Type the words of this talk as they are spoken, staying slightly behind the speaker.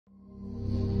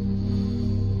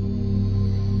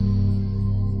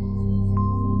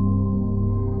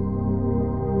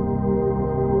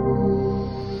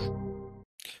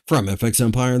From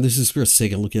FXEmpire, this is Chris.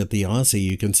 Take a look at the Aussie.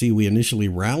 You can see we initially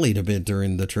rallied a bit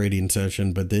during the trading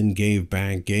session, but then gave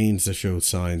back gains to show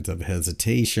signs of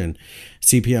hesitation.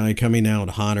 CPI coming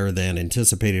out hotter than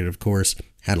anticipated, of course,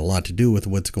 had a lot to do with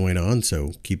what's going on,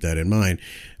 so keep that in mind.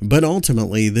 But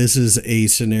ultimately, this is a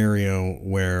scenario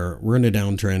where we're in a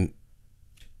downtrend,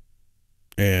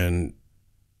 and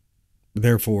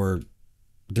therefore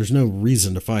there's no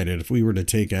reason to fight it. If we were to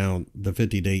take out the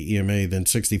 50-day EMA, then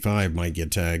 65 might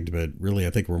get tagged, but really I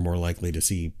think we're more likely to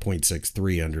see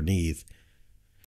 0.63 underneath.